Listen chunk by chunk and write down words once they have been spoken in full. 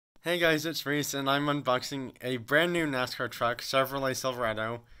Hey guys, it's Reese, and I'm unboxing a brand new NASCAR truck, Chevrolet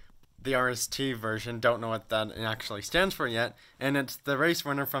Silverado, the RST version. Don't know what that actually stands for yet, and it's the race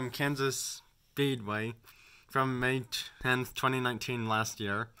winner from Kansas Speedway from May 10th, 2019 last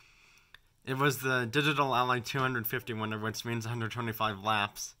year. It was the Digital Ally 250 winner, which means 125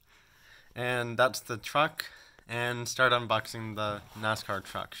 laps. And that's the truck, and start unboxing the NASCAR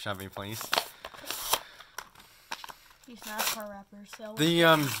truck. Chevy, please. These NASCAR rappers. So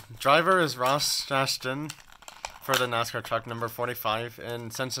The driver is Ross Ashton for the NASCAR truck number 45,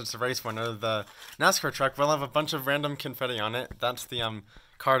 and since it's a race winner, the NASCAR truck will have a bunch of random confetti on it. That's the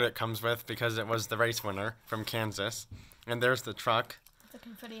card it comes with because it was the race winner from Kansas. And there's the truck. the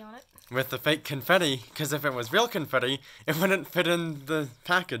confetti on it. With the fake confetti, because if it was real confetti, it wouldn't fit in the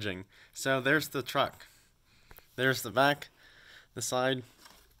packaging. So there's the truck. There's the back, the side,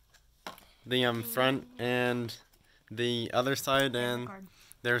 the front, and the other side, and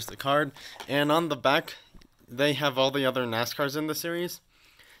there's the card. And on the back, they have all the other NASCARs in the series.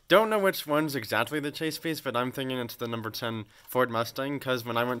 Don't know which one's exactly the chase piece, but I'm thinking it's the number 10 Ford Mustang, because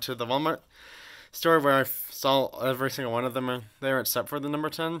when I went to the Walmart store where I saw every single one of them there except for the number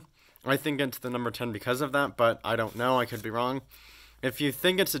 10, I think it's the number 10 because of that, but I don't know. I could be wrong. If you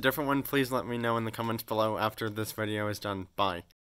think it's a different one, please let me know in the comments below after this video is done. Bye.